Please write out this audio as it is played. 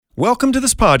Welcome to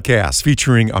this podcast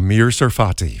featuring Amir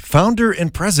Tsarfati, founder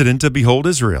and president of Behold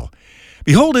Israel.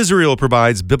 Behold Israel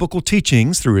provides biblical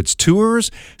teachings through its tours,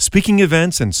 speaking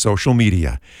events, and social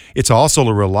media. It's also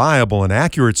a reliable and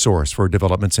accurate source for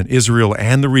developments in Israel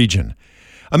and the region.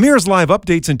 Amir's live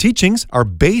updates and teachings are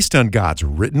based on God's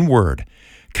written word.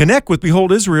 Connect with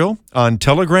Behold Israel on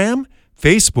Telegram,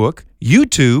 Facebook,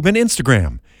 YouTube, and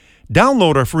Instagram.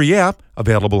 Download our free app,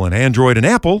 available on Android and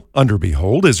Apple, under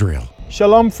Behold Israel.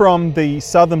 Shalom from the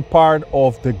southern part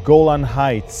of the Golan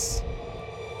Heights.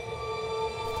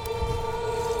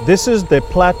 This is the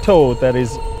plateau that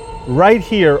is right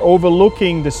here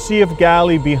overlooking the Sea of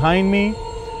Galilee behind me,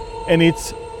 and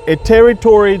it's a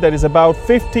territory that is about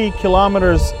 50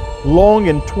 kilometers long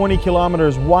and 20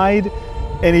 kilometers wide,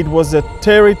 and it was a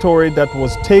territory that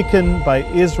was taken by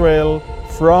Israel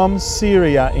from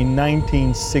Syria in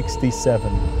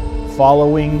 1967,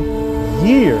 following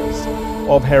years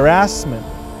of harassment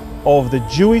of the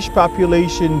Jewish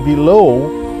population below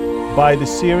by the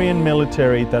Syrian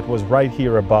military that was right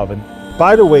here above. And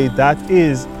by the way, that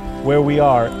is where we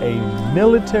are, a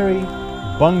military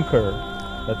bunker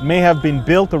that may have been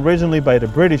built originally by the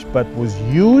British but was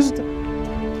used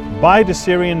by the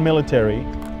Syrian military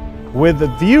with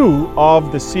a view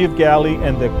of the Sea of Galilee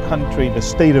and the country, the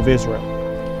state of Israel.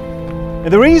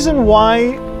 And the reason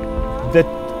why the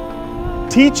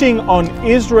teaching on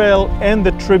Israel and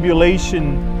the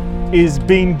tribulation is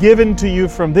being given to you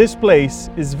from this place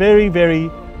is very, very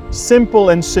simple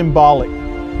and symbolic.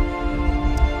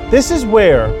 This is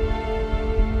where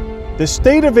the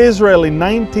state of Israel in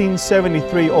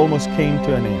 1973 almost came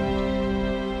to an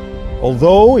end.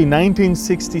 Although in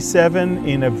 1967,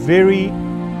 in a very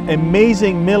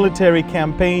amazing military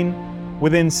campaign,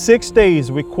 within 6 days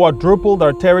we quadrupled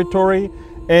our territory.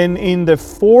 And in the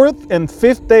fourth and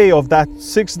fifth day of that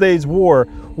 6 days war,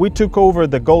 we took over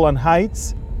the Golan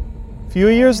Heights. A few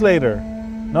years later,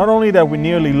 not only that we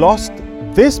nearly lost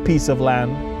this piece of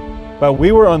land, but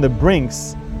we were on the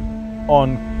brinks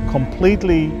on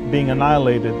completely being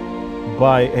annihilated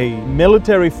by a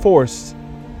military force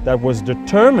that was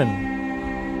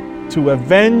determined to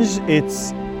avenge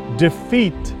its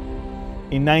defeat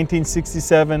in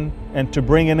 1967 and to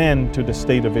bring an end to the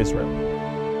state of Israel.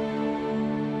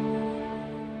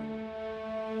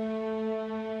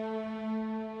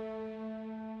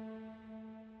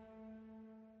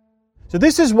 So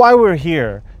this is why we're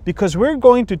here, because we're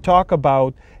going to talk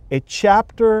about a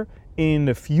chapter in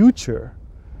the future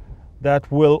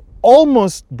that will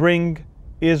almost bring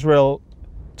Israel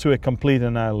to a complete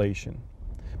annihilation.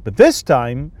 But this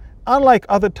time, unlike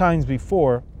other times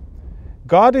before,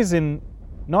 God is in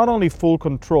not only full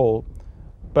control,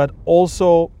 but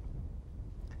also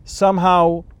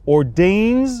somehow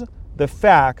ordains the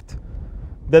fact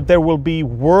that there will be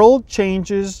world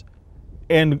changes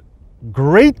and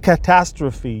great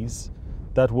catastrophes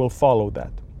that will follow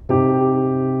that.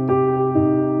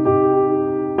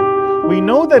 We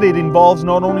know that it involves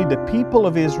not only the people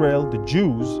of Israel, the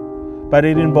Jews, but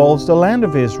it involves the land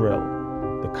of Israel,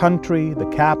 the country, the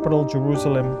capital,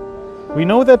 Jerusalem. We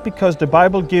know that because the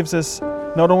Bible gives us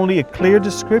not only a clear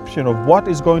description of what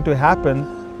is going to happen,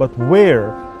 but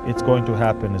where it's going to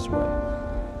happen as well.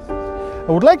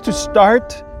 I would like to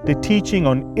start the teaching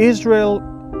on Israel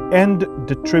and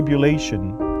the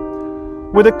tribulation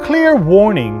with a clear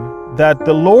warning that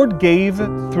the Lord gave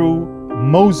through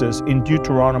Moses in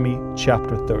Deuteronomy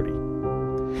chapter 30.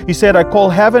 He said, "I call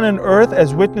heaven and earth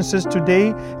as witnesses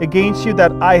today against you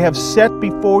that I have set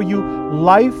before you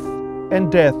life and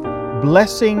death,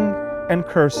 blessing and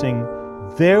cursing.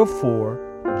 Therefore,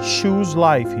 choose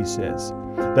life," he says,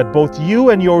 "that both you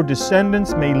and your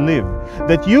descendants may live,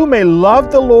 that you may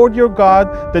love the Lord your God,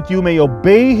 that you may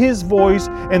obey his voice,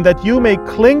 and that you may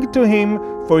cling to him,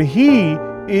 for he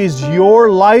is your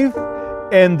life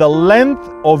and the length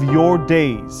of your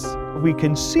days." We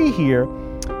can see here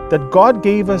that God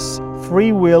gave us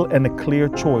free will and a clear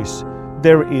choice.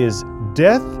 There is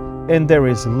death and there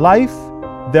is life.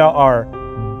 There are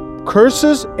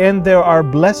curses and there are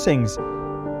blessings.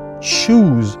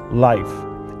 Choose life.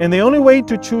 And the only way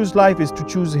to choose life is to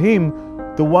choose him,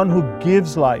 the one who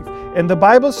gives life. And the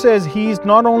Bible says he's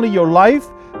not only your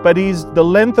life, but he's the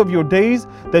length of your days,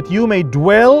 that you may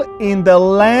dwell in the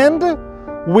land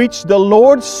which the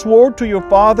Lord swore to your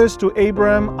fathers, to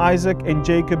Abraham, Isaac, and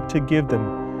Jacob, to give them.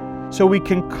 So we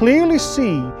can clearly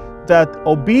see that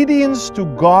obedience to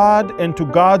God and to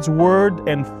God's word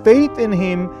and faith in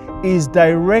him is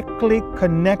directly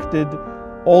connected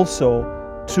also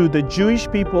to the Jewish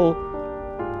people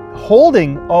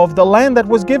holding of the land that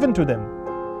was given to them.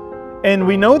 And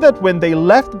we know that when they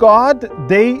left God,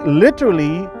 they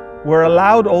literally were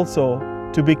allowed also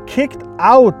to be kicked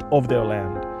out of their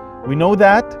land. We know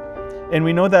that, and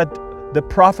we know that the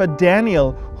prophet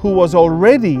Daniel, who was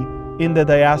already in the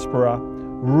diaspora,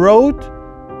 wrote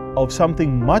of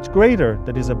something much greater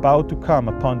that is about to come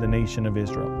upon the nation of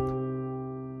Israel.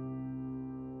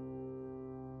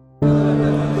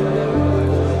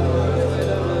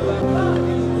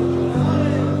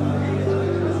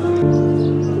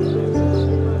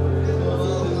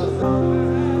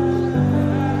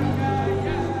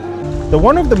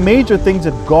 One of the major things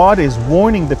that God is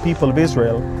warning the people of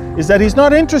Israel is that He's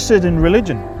not interested in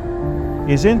religion.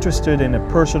 He's interested in a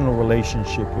personal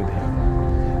relationship with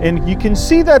Him. And you can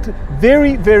see that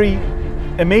very, very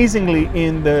amazingly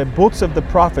in the books of the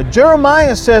prophet.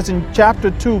 Jeremiah says in chapter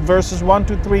 2, verses 1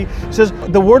 to 3, says,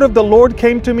 "The word of the Lord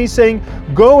came to me, saying,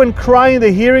 Go and cry in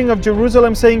the hearing of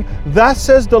Jerusalem, saying, Thus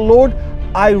says the Lord,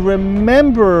 I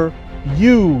remember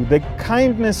you, the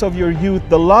kindness of your youth,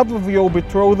 the love of your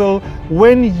betrothal,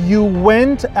 when you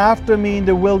went after me in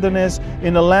the wilderness,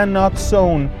 in a land not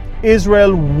sown.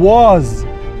 Israel was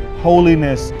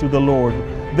holiness to the Lord,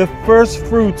 the first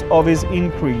fruits of His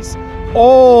increase.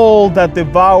 All that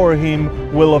devour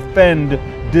Him will offend.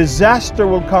 Disaster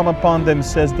will come upon them,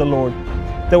 says the Lord."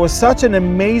 There was such an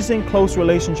amazing close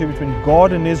relationship between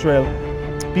God and Israel.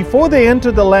 Before they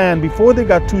entered the land, before they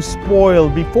got too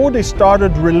spoiled, before they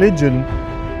started religion,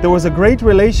 there was a great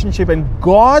relationship, and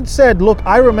God said, "Look,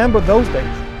 I remember those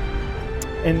days."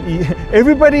 And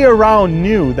everybody around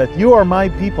knew that you are my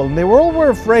people, and they all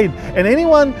were afraid. And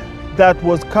anyone that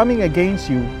was coming against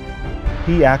you,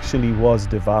 he actually was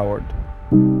devoured.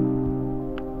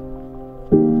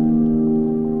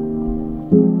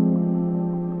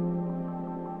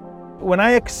 When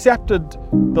I accepted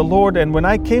the Lord and when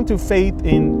I came to faith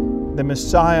in the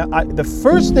Messiah, the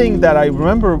first thing that I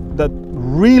remember that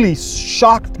really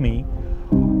shocked me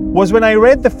was when I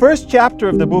read the first chapter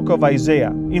of the book of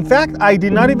Isaiah. In fact, I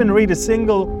did not even read a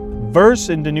single verse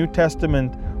in the New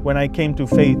Testament when I came to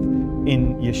faith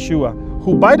in Yeshua,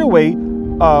 who, by the way,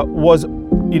 was,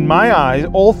 in my eyes,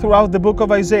 all throughout the book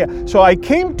of Isaiah. So I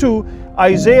came to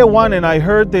Isaiah 1 and I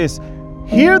heard this: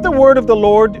 "Hear the word of the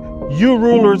Lord, you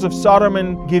rulers of Sodom,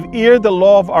 and give ear the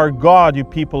law of our God, you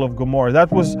people of Gomorrah."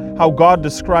 That was how God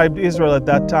described Israel at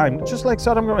that time, just like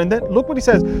Sodom and Gomorrah. And then look what He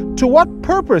says: "To what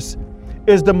purpose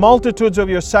is the multitudes of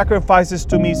your sacrifices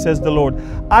to me, says the Lord.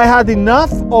 I had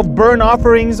enough of burnt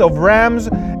offerings of rams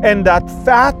and that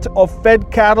fat of fed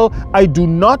cattle. I do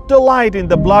not delight in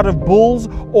the blood of bulls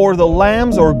or the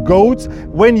lambs or goats.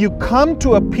 When you come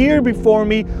to appear before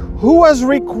me, who has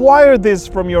required this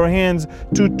from your hands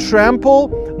to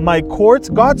trample my courts?"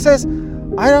 God says,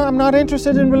 I'm not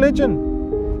interested in religion.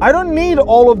 I don't need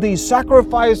all of these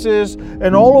sacrifices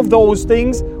and all of those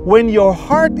things when your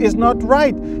heart is not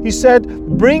right. He said,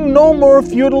 "Bring no more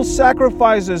futile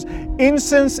sacrifices.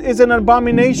 Incense is an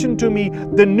abomination to me.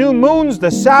 The new moons,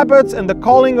 the Sabbaths, and the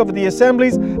calling of the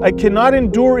assemblies. I cannot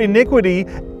endure iniquity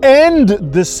and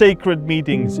the sacred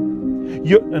meetings."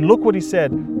 And look what He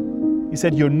said. He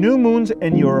said, "Your new moons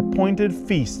and your appointed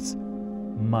feasts,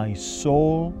 my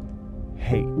soul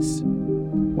hates."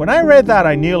 When I read that,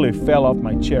 I nearly fell off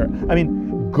my chair. I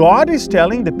mean, God is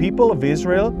telling the people of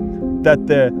Israel that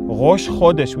the Rosh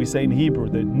Chodesh, we say in Hebrew,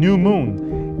 the new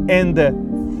moon, and the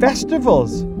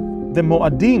festivals, the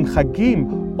Moadim,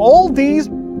 Chagim, all these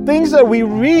things that we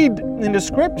read in the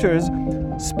scriptures,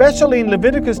 especially in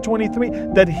Leviticus 23,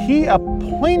 that He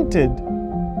appointed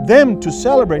them to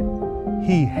celebrate.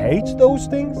 He hates those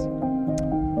things?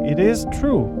 It is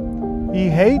true. He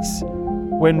hates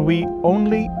when we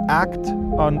only act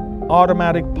on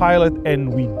automatic pilot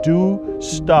and we do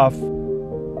stuff,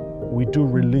 we do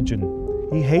religion.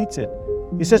 He hates it.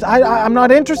 He says, I'm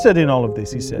not interested in all of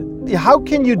this, he said. How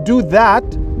can you do that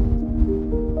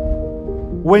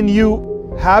when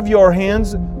you have your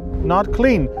hands not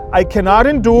clean? I cannot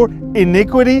endure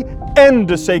iniquity and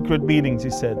the sacred meetings,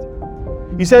 he said.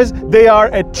 He says, they are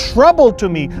a trouble to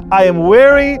me. I am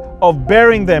weary of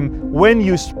bearing them. When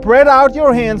you spread out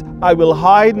your hands, I will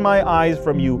hide my eyes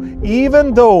from you.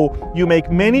 Even though you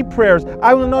make many prayers,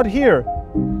 I will not hear.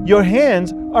 Your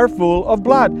hands are full of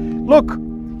blood. Look,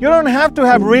 you don't have to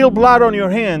have real blood on your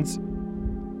hands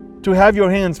to have your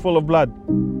hands full of blood.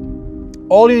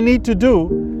 All you need to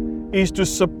do is to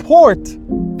support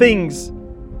things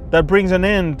that brings an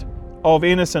end of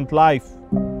innocent life,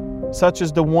 such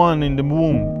as the one in the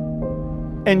womb.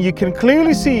 And you can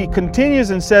clearly see, he continues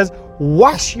and says,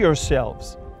 wash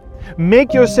yourselves,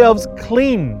 make yourselves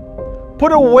clean,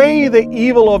 put away the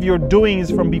evil of your doings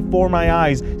from before my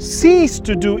eyes, cease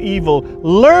to do evil,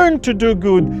 learn to do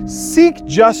good, seek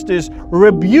justice,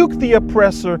 rebuke the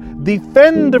oppressor,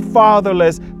 defend the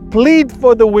fatherless, plead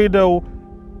for the widow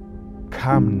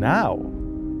Come now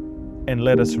and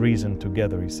let us reason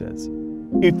together, he says.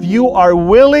 If you are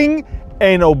willing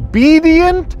and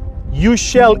obedient, you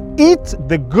shall eat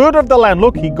the good of the land.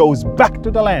 Look, he goes back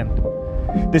to the land.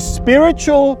 The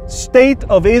spiritual state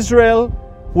of Israel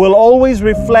will always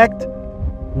reflect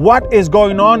what is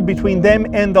going on between them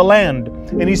and the land.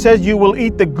 And he says, you will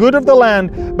eat the good of the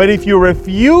land, but if you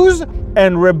refuse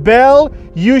and rebel,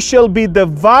 you shall be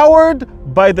devoured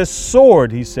by the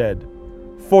sword, he said.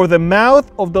 For the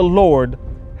mouth of the Lord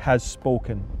has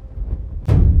spoken.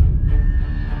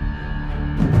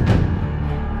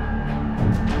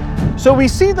 So we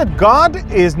see that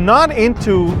God is not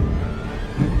into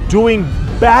doing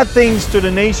bad things to the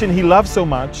nation he loves so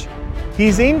much.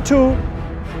 He's into,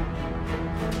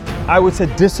 I would say,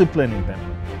 disciplining them.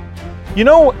 You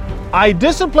know, I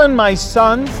discipline my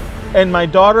sons and my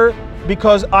daughter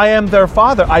because I am their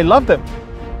father. I love them.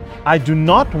 I do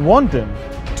not want them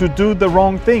to do the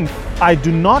wrong thing. I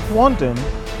do not want them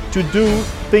to do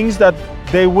things that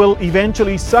they will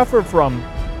eventually suffer from.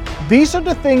 These are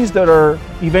the things that are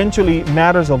eventually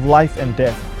matters of life and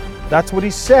death. That's what he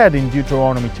said in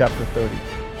Deuteronomy chapter 30.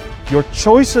 Your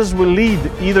choices will lead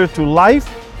either to life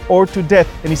or to death.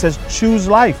 And he says, choose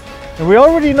life. And we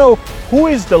already know who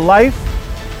is the life,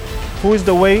 who is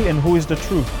the way, and who is the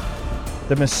truth.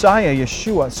 The Messiah,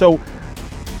 Yeshua. So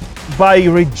by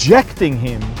rejecting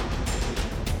him,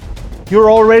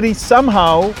 you're already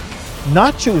somehow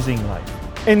not choosing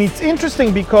life. And it's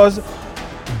interesting because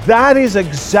that is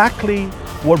exactly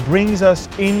what brings us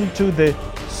into the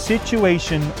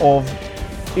situation of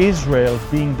Israel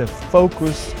being the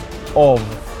focus of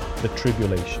the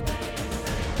tribulation.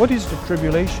 What is the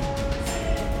tribulation?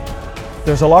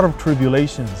 There's a lot of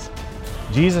tribulations.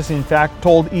 Jesus, in fact,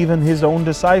 told even his own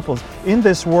disciples, in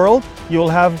this world you'll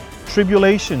have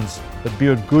tribulations, but be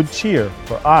of good cheer,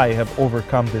 for I have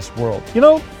overcome this world. You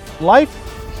know, life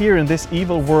here in this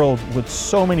evil world with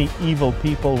so many evil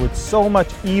people, with so much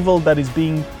evil that is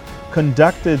being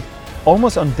conducted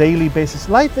almost on a daily basis,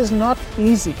 life is not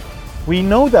easy. We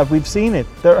know that, we've seen it.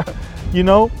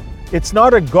 It's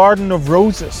not a garden of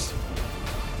roses.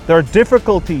 There are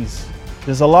difficulties.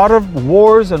 There's a lot of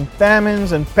wars and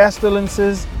famines and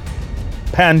pestilences,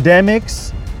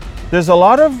 pandemics. There's a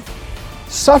lot of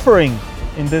suffering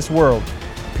in this world.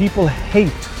 People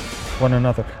hate one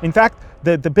another. In fact,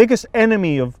 the biggest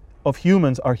enemy of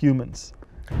humans are humans.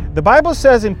 The Bible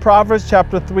says in Proverbs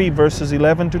chapter 3, verses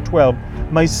 11 to 12,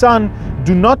 my son,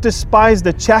 do not despise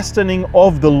the chastening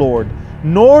of the Lord,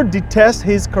 nor detest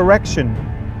his correction.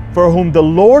 For whom the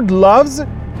Lord loves,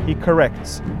 he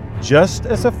corrects, just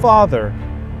as a father,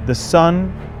 the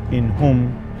son in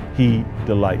whom he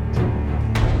delights.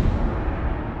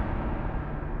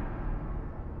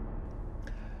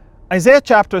 Isaiah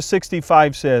chapter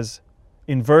 65 says,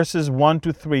 in verses 1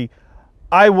 to 3,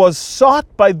 I was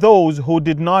sought by those who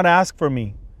did not ask for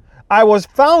me. I was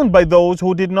found by those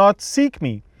who did not seek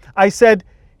me. I said,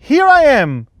 here I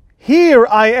am,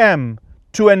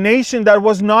 to a nation that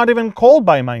was not even called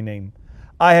by my name.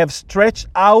 I have stretched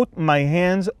out my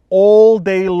hands all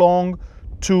day long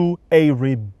to a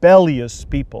rebellious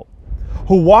people,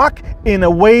 who walk in a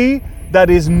way that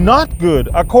is not good,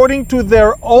 according to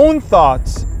their own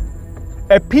thoughts.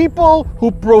 A people who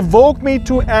provoke me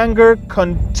to anger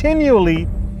continually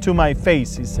to my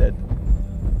face, he said.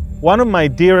 One of my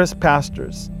dearest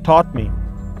pastors taught me,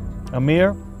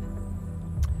 Amir,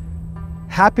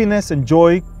 happiness and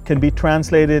joy can be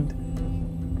translated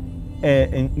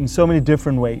in so many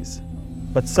different ways,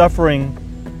 but suffering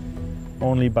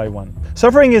only by one.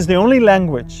 Suffering is the only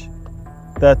language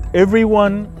that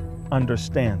everyone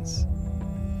understands.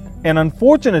 And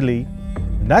unfortunately,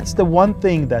 that's the one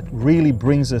thing that really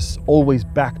brings us always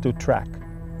back to track.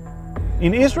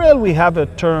 In Israel, we have a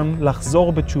term,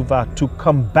 lachzor b'tshuva, to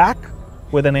come back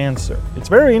with an answer. It's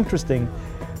very interesting,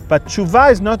 but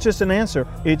tshuva is not just an answer,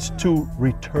 it's to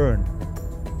return.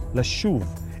 Lashuv.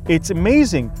 It's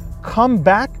amazing. Come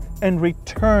back and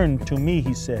return to me,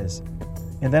 he says,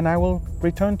 and then I will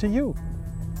return to you.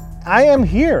 I am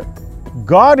here.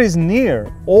 God is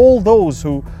near all those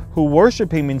who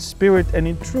worship him in spirit and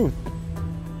in truth.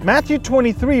 Matthew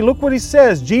 23, look what he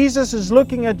says. Jesus is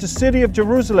looking at the city of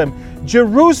Jerusalem.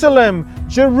 Jerusalem,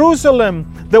 Jerusalem,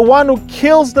 the one who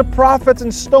kills the prophets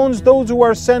and stones those who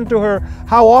are sent to her.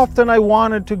 How often I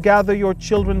wanted to gather your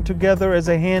children together as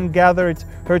a hen gathers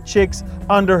her chicks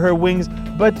under her wings,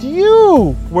 but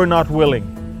you were not willing.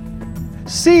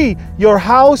 See, your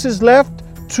house is left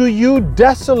to you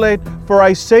desolate, for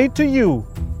I say to you,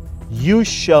 you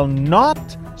shall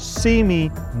not see me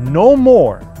no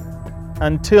more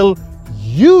until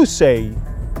you say,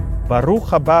 Baruch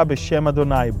haba b'shem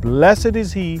Adonai, blessed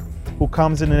is he who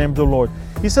comes in the name of the Lord.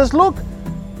 He says, look,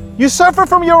 you suffer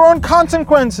from your own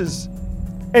consequences,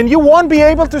 and you won't be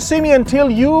able to see me until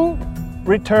you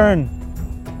return.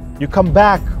 You come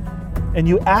back, and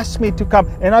you ask me to come,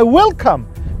 and I will come,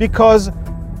 because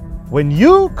when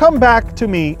you come back to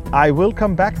me, I will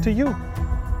come back to you.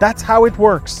 That's how it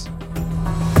works.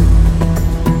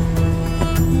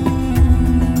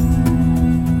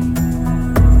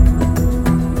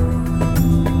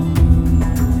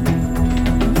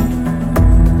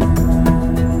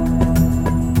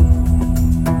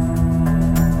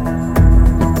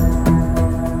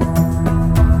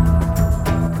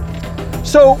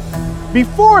 So,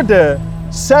 before the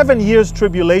 7 years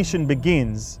tribulation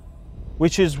begins,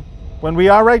 which is when we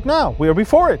are right now, we are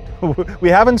before it. We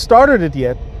haven't started it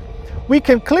yet. We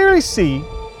can clearly see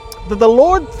that the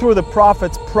Lord, through the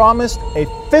prophets, promised a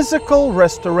physical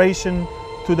restoration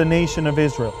to the nation of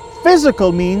Israel.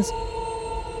 Physical means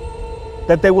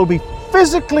that they will be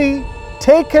physically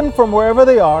taken from wherever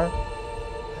they are.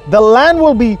 The land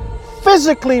will be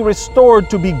physically restored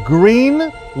to be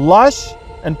green, lush,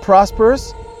 and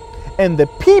prosperous, and the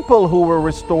people who were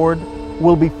restored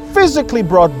will be physically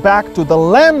brought back to the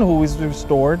land who is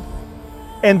restored,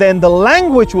 and then the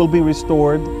language will be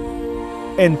restored,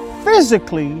 and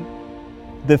physically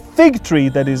the fig tree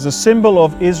that is a symbol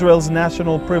of Israel's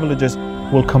national privileges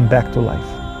will come back to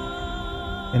life.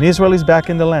 And Israel is back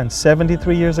in the land.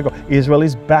 73 years ago, Israel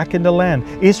is back in the land.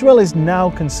 Israel is now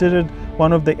considered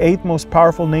one of the 8 most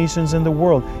powerful nations in the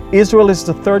world. Israel is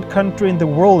the 3rd country in the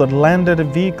world that landed a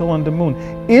vehicle on the moon.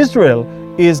 Israel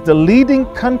is the leading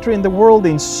country in the world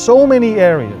in so many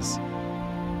areas.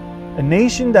 A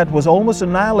nation that was almost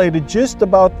annihilated just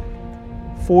about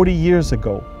 40 years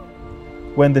ago,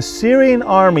 when the Syrian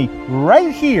army,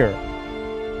 right here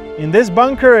in this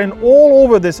bunker and all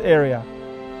over this area,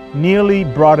 nearly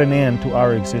brought an end to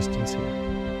our existence here.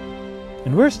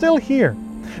 And we're still here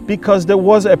because there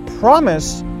was a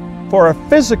promise for a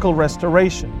physical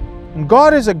restoration. And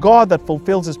God is a God that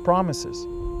fulfills His promises.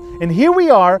 And here we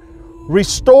are,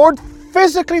 restored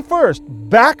physically first,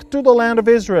 back to the land of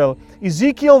Israel.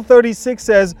 Ezekiel 36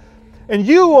 says, "And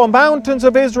you, O mountains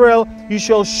of Israel, you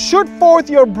shall shoot forth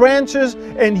your branches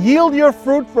and yield your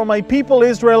fruit for my people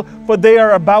Israel, for they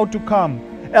are about to come."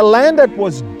 A land that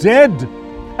was dead.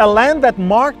 A land that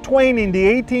Mark Twain in the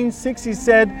 1860s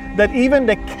said that even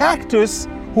the cactus,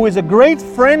 who is a great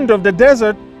friend of the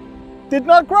desert, did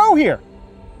not grow here.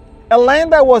 A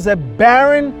land that was a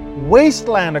barren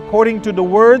wasteland, according to the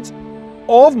words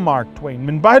of Mark Twain.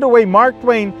 And by the way, Mark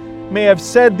Twain may have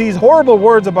said these horrible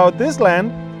words about this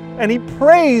land, and he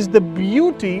praised the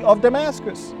beauty of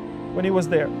Damascus when he was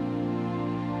there.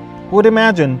 Who would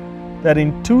imagine that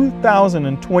in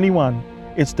 2021,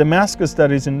 it's Damascus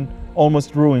that is in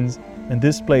almost ruins, and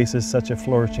this place is such a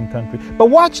flourishing country. But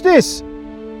watch this.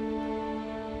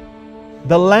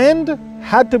 The land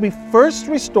had to be first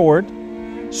restored,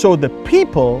 so the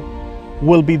people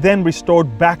will be then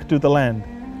restored back to the land.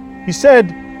 He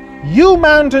said, "You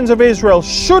mountains of Israel,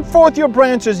 shoot forth your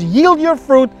branches, yield your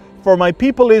fruit for my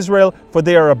people Israel, for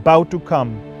they are about to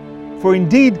come. For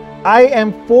indeed I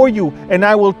am for you, and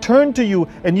I will turn to you,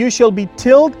 and you shall be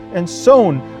tilled and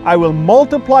sown. I will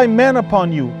multiply men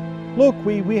upon you." Look,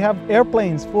 we have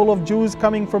airplanes full of Jews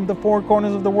coming from the 4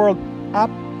 corners of the world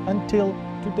up until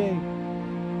today.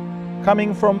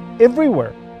 Coming from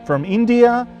everywhere, from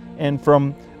India and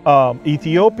from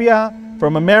Ethiopia,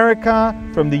 from America,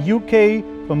 from the UK,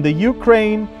 from the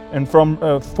Ukraine, and from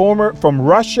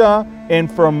Russia,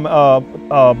 and from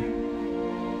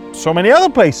so many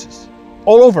other places.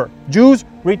 All over. Jews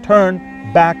return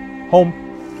back home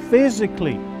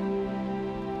physically.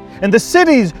 And the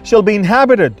cities shall be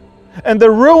inhabited, and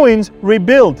the ruins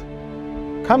rebuilt.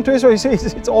 Come to Israel, he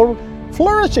says, it's all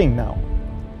flourishing now.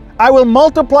 "I will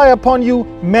multiply upon you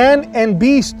man and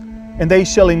beast, and they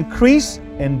shall increase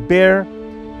and bear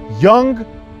young,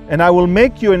 and I will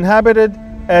make you inhabited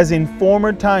as in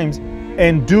former times,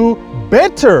 and do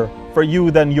better for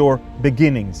you than your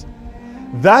beginnings.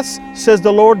 Thus says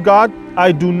the Lord God,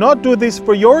 I do not do this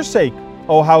for your sake,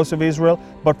 O house of Israel,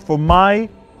 but for my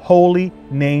holy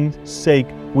name's sake,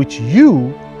 which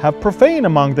you have profaned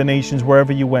among the nations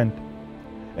wherever you went.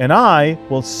 And I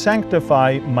will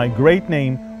sanctify my great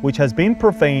name, which has been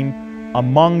profaned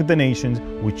among the nations,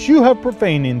 which you have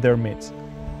profaned in their midst."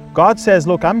 God says,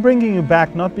 look, I'm bringing you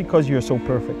back not because you're so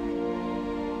perfect,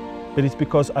 but it's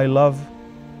because I love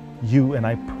you, and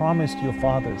I promised your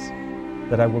fathers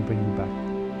that I will bring you back.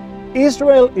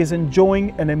 Israel is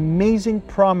enjoying an amazing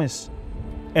promise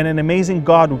and an amazing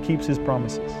God who keeps His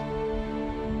promises.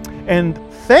 And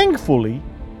thankfully,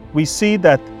 we see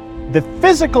that the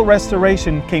physical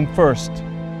restoration came first.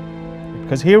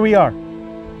 Because here we are.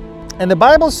 And the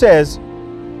Bible says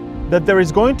that there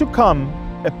is going to come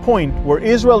a point where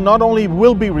Israel not only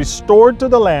will be restored to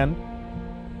the land,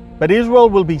 but Israel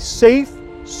will be safe,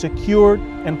 secured,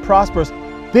 and prosperous.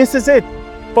 This is it.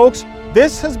 Folks,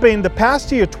 this has been the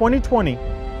past year, 2020,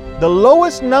 the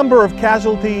lowest number of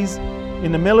casualties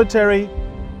in the military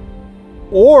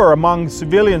or among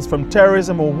civilians from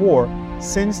terrorism or war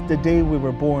since the day we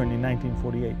were born in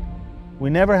 1948. We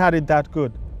never had it that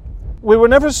good. We were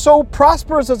never so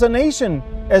prosperous as a nation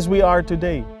as we are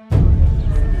today.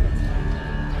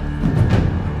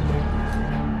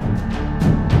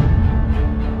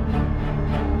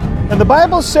 And the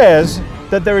Bible says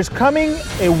that there is coming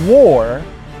a war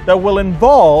that will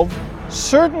involve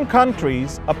certain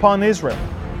countries upon Israel.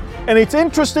 And it's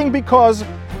interesting because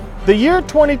the year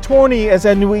 2020, as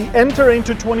we enter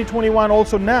into 2021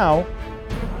 also now,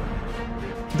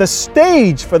 the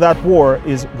stage for that war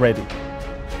is ready.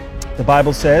 The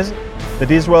Bible says that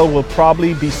Israel will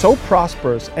probably be so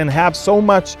prosperous and have so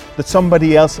much that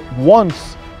somebody else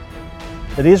wants,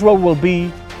 that Israel will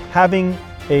be having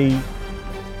an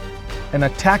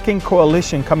attacking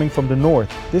coalition coming from the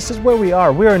north. This is where we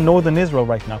are. We are in northern Israel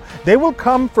right now. They will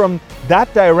come from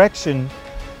that direction.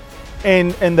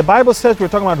 And the Bible says we're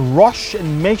talking about Rosh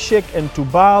and Meshech and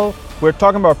Tubal. We're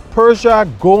talking about Persia,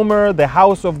 Gomer, the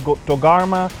house of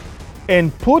Togarmah,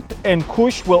 and Put and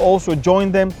Cush will also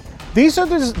join them. These are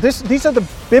the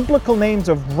biblical names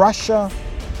of Russia,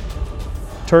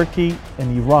 Turkey,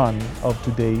 and Iran of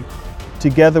today,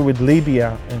 together with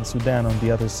Libya and Sudan on the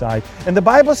other side. And the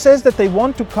Bible says that they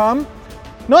want to come,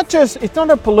 it's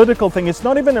not a political thing, it's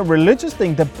not even a religious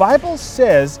thing. The Bible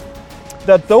says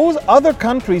that those other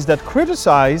countries that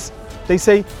criticize, they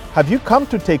say, have you come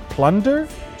to take plunder,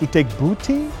 to take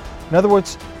booty? In other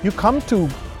words, you come to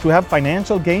have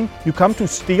financial gain, you come to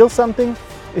steal something.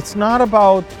 It's not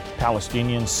about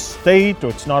Palestinian state, or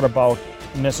it's not about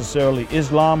necessarily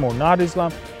Islam or not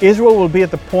Islam. Israel will be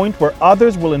at the point where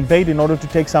others will invade in order to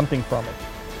take something from it.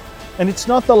 And it's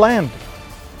not the land.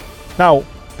 Now,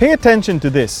 pay attention to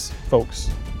this,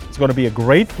 folks. It's going to be a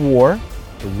great war.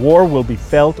 The war will be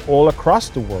felt all across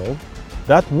the world.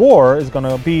 That war is going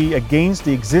to be against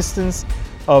the existence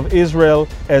of Israel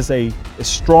as a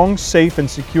strong, safe, and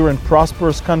secure and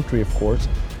prosperous country, of course.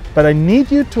 But I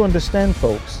need you to understand,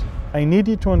 folks. I need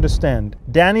you to understand.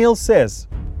 Daniel says,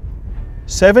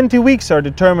 70 weeks are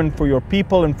determined for your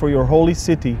people and for your holy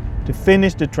city to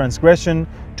finish the transgression,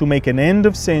 to make an end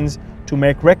of sins, to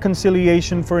make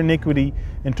reconciliation for iniquity,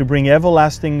 and to bring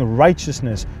everlasting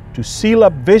righteousness, to seal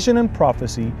up vision and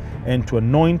prophecy, and to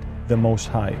anoint the Most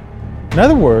High. In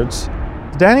other words,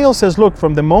 Daniel says, look,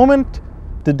 from the moment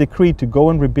the decree to go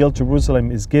and rebuild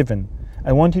Jerusalem is given,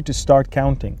 I want you to start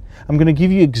counting. I'm going to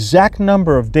give you exact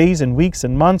number of days and weeks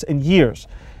and months and years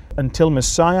until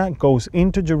Messiah goes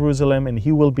into Jerusalem and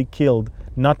he will be killed,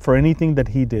 not for anything that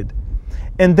he did.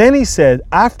 And then he said,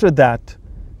 after that,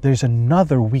 there's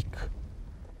another week,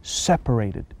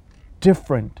 separated,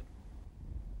 different.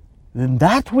 Then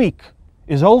that week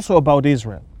is also about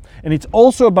Israel. And it's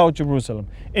also about Jerusalem.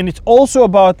 And it's also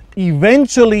about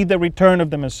eventually the return of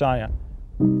the Messiah.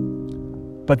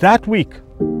 But that week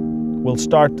will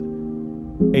start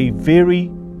a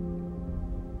very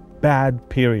bad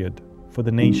period for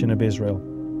the nation of Israel.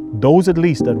 Those at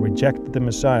least that rejected the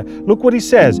Messiah. Look what he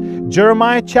says.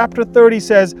 Jeremiah chapter 30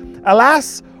 says,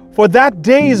 alas, for that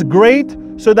day is great,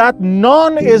 so that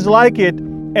none is like it,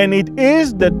 and it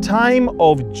is the time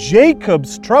of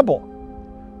Jacob's trouble,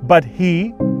 but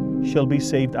he shall be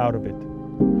saved out of it.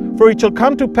 For it shall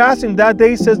come to pass in that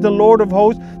day, says the Lord of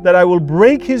hosts, that I will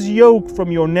break his yoke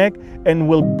from your neck and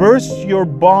will burst your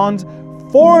bonds.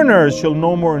 Foreigners shall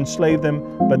no more enslave them,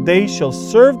 but they shall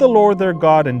serve the Lord their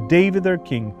God and David their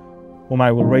king, whom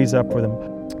I will raise up for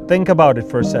them. Think about it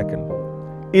for a second.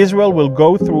 Israel will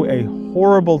go through a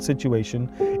horrible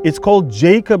situation. It's called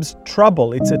Jacob's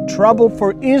trouble. It's a trouble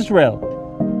for Israel.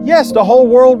 Yes, the whole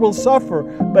world will suffer,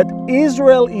 but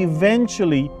Israel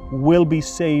eventually will be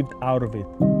saved out of it.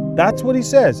 That's what he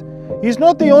says. He's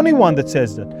not the only one that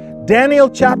says that. Daniel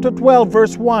chapter 12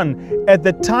 verse 1, at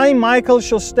the time Michael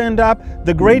shall stand up,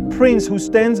 the great prince who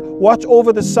stands watch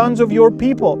over the sons of your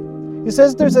people. He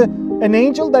says there's an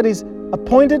angel that is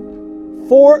appointed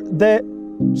for the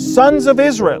sons of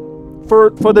Israel,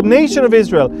 for the nation of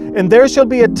Israel. And there shall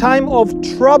be a time of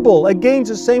trouble, again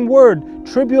the same word,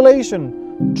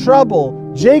 tribulation,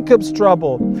 trouble, Jacob's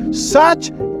trouble,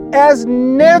 such as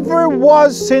never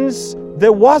was since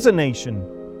there was a nation,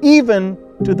 even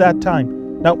to that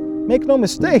time. Now, make no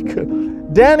mistake,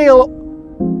 Daniel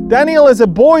as a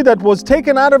boy that was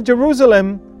taken out of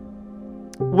Jerusalem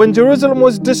when Jerusalem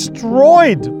was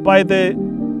destroyed by the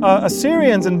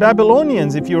Assyrians and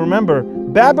Babylonians, if you remember.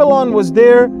 Babylon was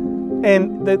there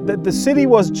and the city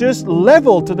was just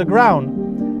leveled to the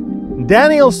ground.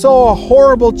 Daniel saw a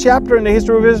horrible chapter in the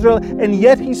history of Israel, and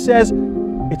yet he says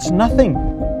it's nothing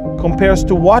compares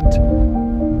to what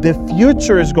the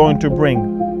future is going to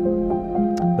bring.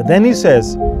 But then he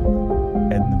says,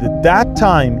 and at that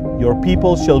time your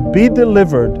people shall be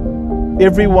delivered,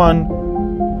 everyone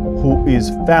who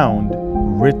is found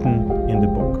written in the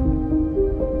book.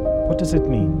 What does it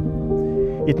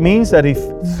mean? It means that if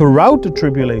throughout the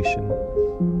tribulation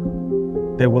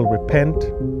they will repent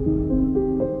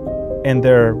and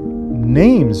their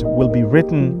names will be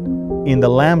written in the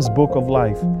Lamb's book of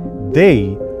life,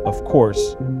 they, of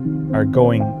course, are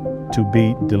going to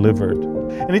be delivered.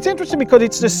 And it's interesting because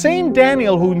it's the same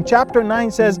Daniel who in chapter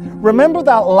 9 says, remember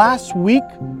that last week?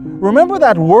 Remember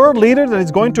that world leader that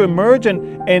is going to emerge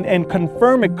and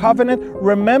confirm a covenant?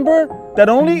 Remember that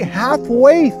only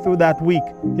halfway through that week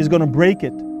he's going to break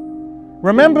it.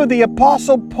 Remember the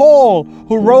Apostle Paul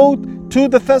who wrote to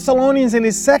the Thessalonians in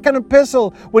his second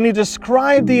epistle when he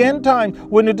described the end time,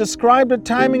 when he described the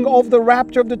timing of the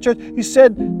rapture of the church. He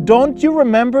said, don't you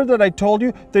remember that I told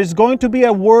you there's going to be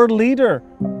a world leader?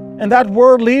 And that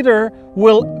world leader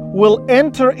will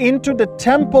enter into the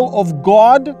temple of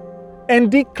God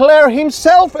and declare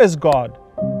himself as God.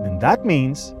 And that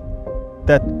means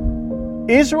that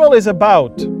Israel is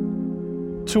about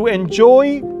to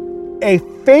enjoy a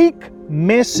fake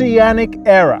messianic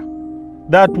era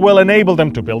that will enable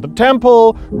them to build a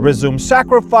temple, resume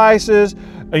sacrifices,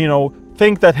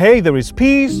 think that, hey, there is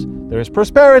peace, there is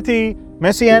prosperity,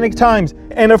 messianic times.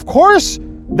 And of course,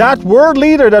 that world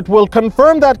leader that will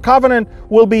confirm that covenant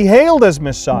will be hailed as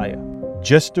Messiah,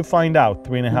 just to find out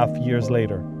 3.5 years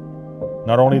later,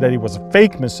 not only that he was a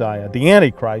fake Messiah, the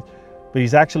Antichrist, but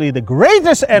he's actually the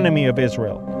greatest enemy of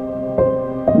Israel.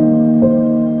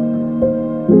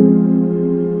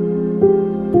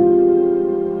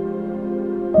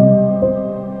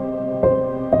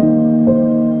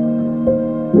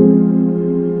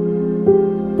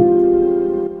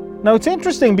 Now it's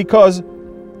interesting because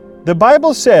the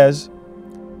Bible says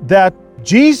that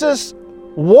Jesus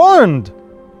warned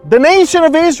the nation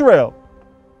of Israel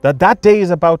that that day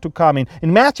is about to come.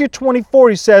 In Matthew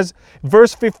 24, he says,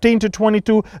 verse 15 to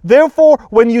 22, therefore,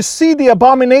 when you see the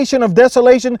abomination of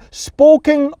desolation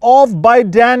spoken of by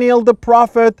Daniel the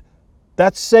prophet,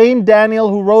 that same Daniel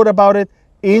who wrote about it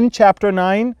in chapter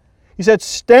 9, he said,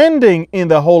 standing in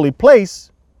the holy place,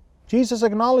 Jesus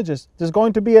acknowledges there's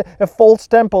going to be a false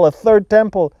temple, a third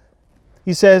temple.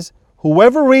 He says,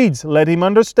 whoever reads, let him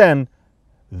understand.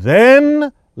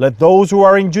 Then let those who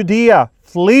are in Judea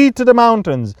flee to the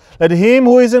mountains. Let him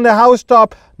who is in the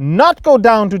housetop not go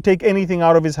down to take anything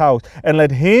out of his house. And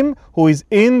let him who is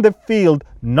in the field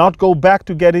not go back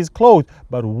to get his clothes.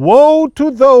 But woe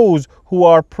to those who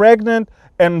are pregnant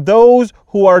and those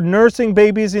who are nursing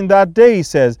babies in that day, he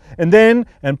says. And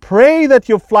pray that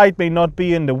your flight may not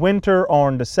be in the winter or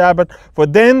on the Sabbath, for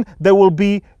then there will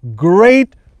be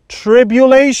great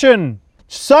tribulation.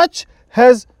 Such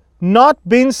has not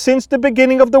been since the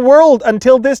beginning of the world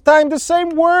until this time. The same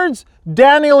words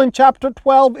Daniel in chapter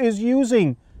 12 is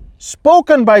using,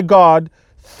 spoken by God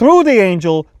through the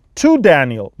angel to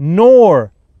Daniel,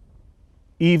 nor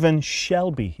even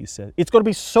shall be, he said. It's going to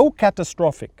be so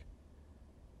catastrophic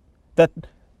that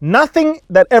nothing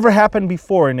that ever happened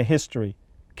before in the history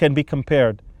can be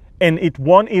compared, and it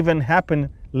won't even happen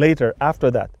later after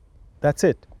that. That's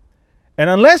it. And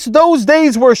unless those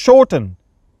days were shortened,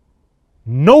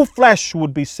 no flesh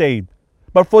would be saved.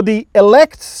 But for the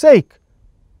elect's sake,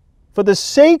 for the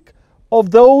sake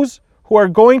of those who are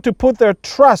going to put their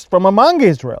trust from among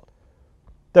Israel,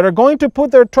 that are going to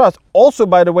put their trust, also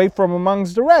by the way, from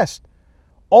amongst the rest,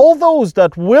 all those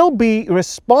that will be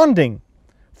responding,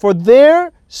 for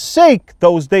their sake,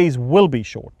 those days will be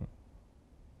shortened.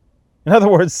 In other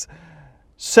words,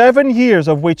 7 years,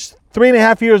 of which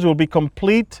 3.5 years will be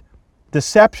complete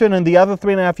deception, and the other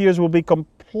 3.5 years will be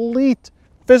complete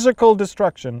physical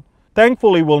destruction,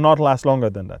 thankfully will not last longer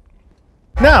than that.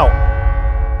 Now,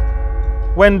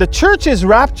 when the church is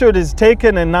raptured, is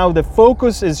taken, and now the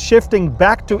focus is shifting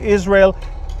back to Israel,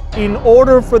 in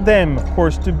order for them, of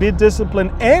course, to be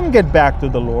disciplined and get back to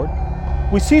the Lord,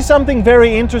 we see something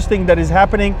very interesting that is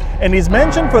happening, and is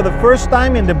mentioned for the first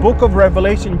time in the book of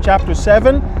Revelation chapter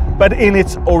 7, but in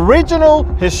its original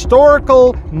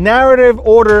historical narrative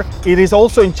order, it is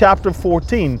also in chapter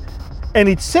 14. And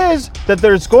it says that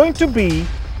there's going to be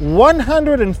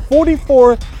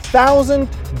 144,000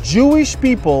 Jewish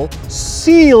people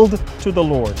sealed to the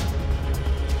Lord.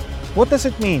 What does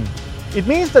it mean? It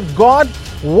means that God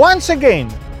once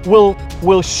again will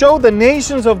show the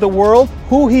nations of the world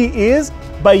who He is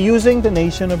by using the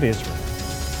nation of Israel.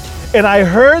 And I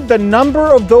heard the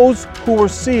number of those who were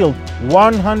sealed,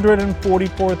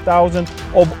 144,000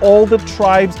 of all the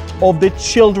tribes of the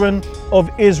children of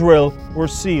Israel were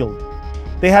sealed.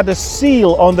 They had a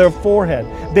seal on their forehead.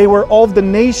 They were of the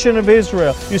nation of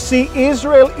Israel. You see,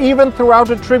 Israel, even throughout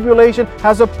the tribulation,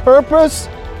 has a purpose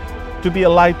to be a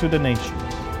light to the nations.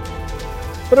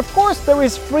 But of course, there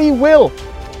is free will.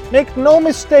 Make no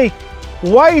mistake.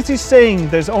 Why is He saying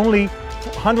there's only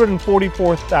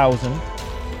 144,000?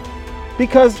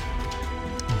 Because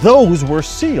those were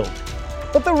sealed.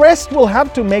 But the rest will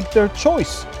have to make their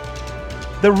choice.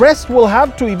 The rest will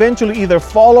have to eventually either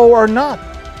follow or not.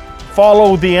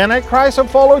 Follow the Antichrist or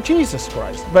follow Jesus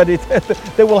Christ. But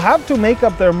they will have to make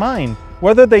up their mind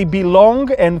whether they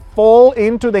belong and fall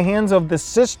into the hands of the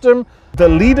system, the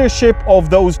leadership of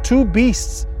those two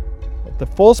beasts, the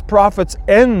false prophets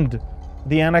and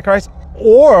the Antichrist,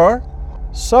 or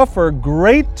suffer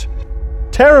great,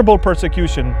 terrible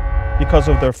persecution because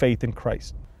of their faith in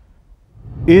Christ.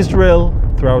 Israel,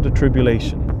 throughout the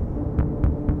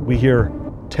tribulation, we hear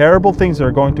terrible things that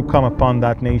are going to come upon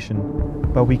that nation,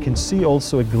 but we can see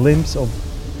also a glimpse of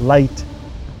light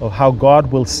of how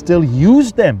God will still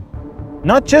use them,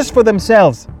 not just for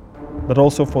themselves, but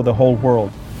also for the whole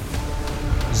world.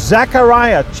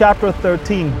 Zechariah chapter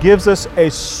 13 gives us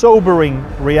a sobering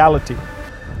reality.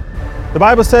 The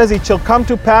Bible says, "It shall come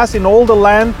to pass in all the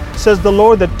land, says the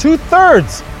Lord, that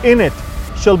 2/3 in it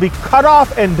shall be cut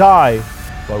off and die,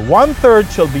 but 1/3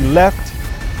 shall be left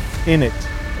in it.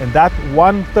 And that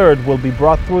 1/3 will be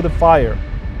brought through the fire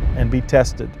and be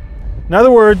tested." In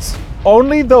other words,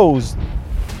 only those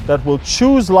that will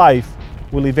choose life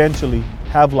will eventually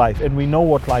have life. And we know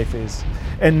what life is.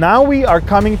 And now we are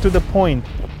coming to the point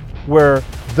where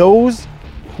those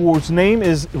whose name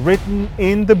is written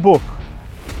in the book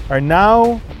are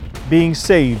now being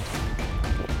saved.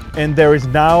 And there is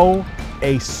now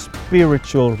a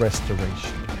spiritual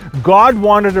restoration. God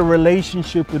wanted a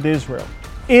relationship with Israel.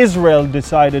 Israel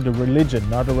decided a religion,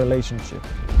 not a relationship.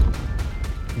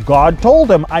 God told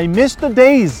them, "I missed the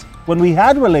days when we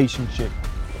had relationship."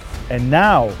 And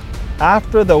now,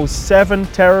 after those 7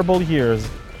 terrible years,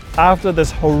 after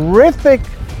this horrific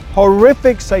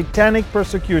satanic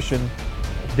persecution,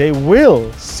 they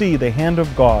will see the hand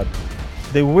of God.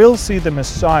 They will see the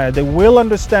Messiah. They will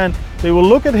understand. They will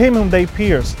look at Him whom they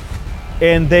pierced,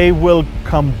 and they will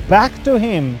come back to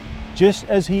Him just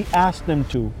as He asked them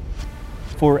to,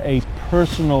 for a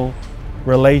personal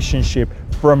relationship,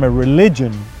 from a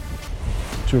religion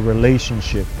to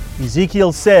relationship.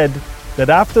 Ezekiel said that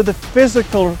after the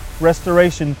physical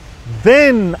restoration,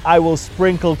 then I will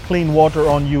sprinkle clean water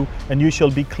on you, and you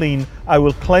shall be clean. I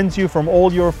will cleanse you from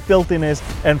all your filthiness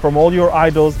and from all your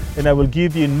idols, and I will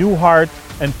give you a new heart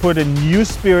and put a new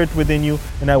spirit within you,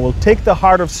 and I will take the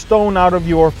heart of stone out of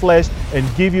your flesh and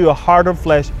give you a heart of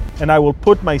flesh, and I will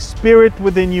put my spirit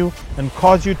within you and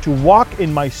cause you to walk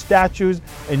in my statutes,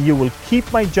 and you will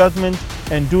keep my judgments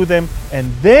and do them, and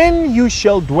then you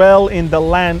shall dwell in the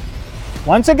land.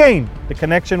 Once again, the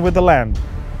connection with the land.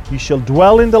 You shall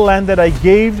dwell in the land that I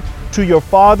gave to your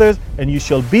fathers, and you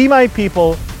shall be my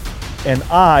people, and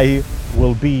I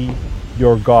will be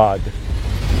your God.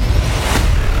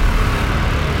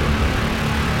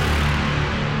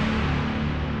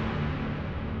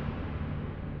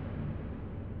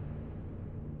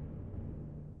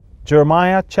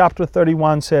 Jeremiah chapter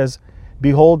 31 says,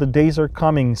 "Behold, the days are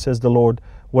coming, says the Lord,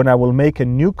 when I will make a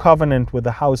new covenant with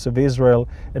the house of Israel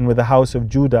and with the house of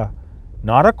Judah,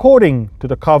 not according to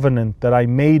the covenant that I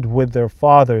made with their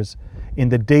fathers in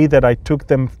the day that I took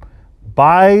them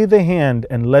by the hand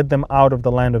and led them out of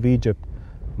the land of Egypt,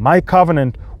 my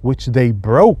covenant which they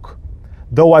broke,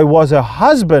 though I was a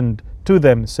husband to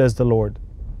them, says the Lord."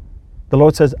 The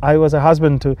Lord says, I was a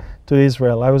husband to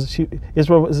Israel.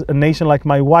 Israel was a nation like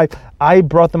my wife. I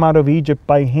brought them out of Egypt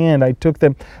by hand. I took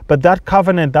them. But that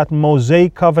covenant, that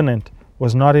Mosaic covenant,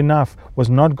 was not enough,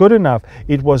 was not good enough.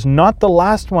 It was not the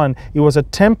last one. It was a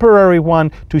temporary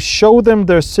one to show them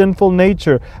their sinful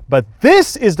nature. But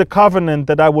this is the covenant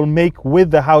that I will make with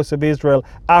the house of Israel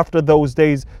after those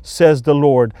days, says the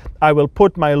Lord. I will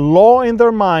put my law in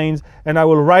their minds, and I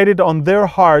will write it on their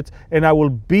hearts, and I will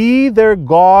be their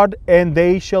God, and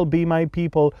they shall be my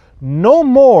people. No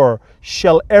more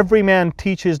shall every man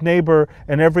teach his neighbor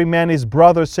and every man his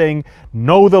brother, saying,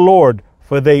 Know the Lord,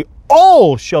 for they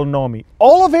all shall know me.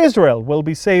 All of Israel will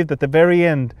be saved at the very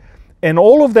end, and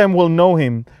all of them will know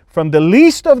him, from the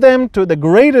least of them to the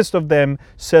greatest of them,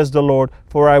 says the Lord.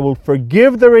 For I will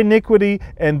forgive their iniquity,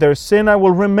 and their sin I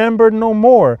will remember no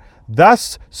more.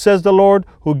 Thus says the Lord,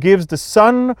 who gives the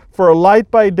sun for a light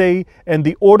by day, and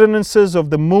the ordinances of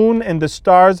the moon and the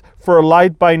stars for a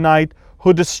light by night,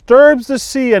 who disturbs the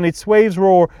sea and its waves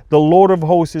roar, the Lord of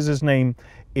hosts is his name.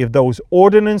 If those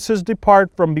ordinances depart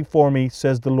from before me,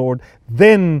 says the Lord,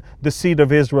 then the seed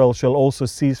of Israel shall also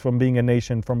cease from being a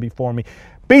nation from before me.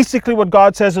 Basically what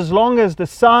God says, as long as the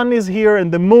sun is here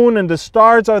and the moon and the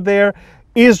stars are there,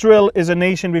 Israel is a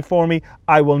nation before me.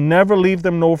 I will never leave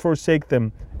them nor forsake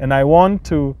them. And I want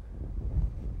to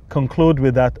conclude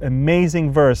with that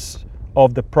amazing verse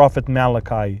of the prophet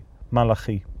Malachi.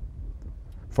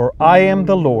 For I am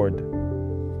the Lord,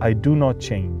 I do not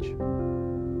change.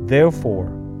 Therefore,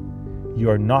 you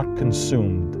are not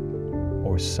consumed,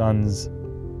 O sons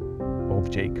of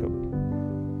Jacob.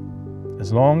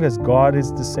 As long as God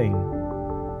is the same,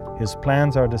 His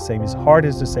plans are the same, His heart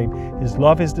is the same, His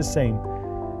love is the same,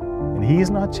 and He is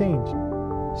not changed.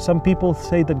 Some people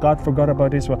say that God forgot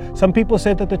about Israel. Some people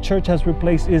say that the church has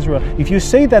replaced Israel. If you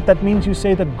say that, that means you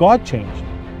say that God changed.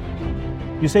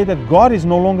 You say that God is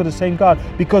no longer the same God,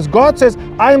 because God says,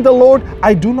 I am the Lord,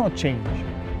 I do not change.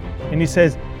 And He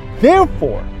says,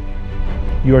 therefore,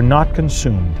 you are not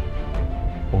consumed,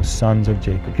 O sons of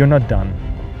Jacob. You're not done.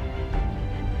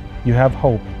 You have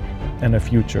hope and a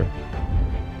future,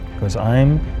 because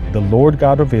I'm the Lord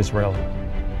God of Israel.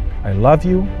 I love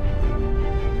you.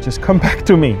 Just come back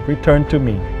to me, return to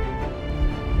me,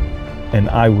 and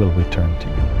I will return to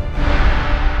you.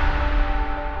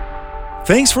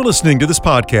 Thanks for listening to this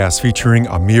podcast featuring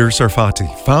Amir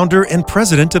Tsarfati, founder and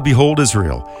president of Behold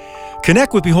Israel.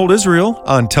 Connect with Behold Israel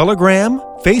on Telegram,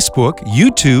 Facebook,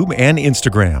 YouTube, and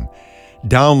Instagram.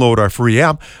 Download our free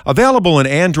app, available in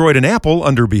Android and Apple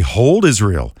under Behold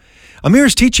Israel.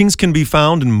 Amir's teachings can be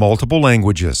found in multiple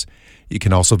languages. You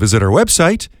can also visit our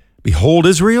website,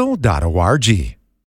 beholdisrael.org.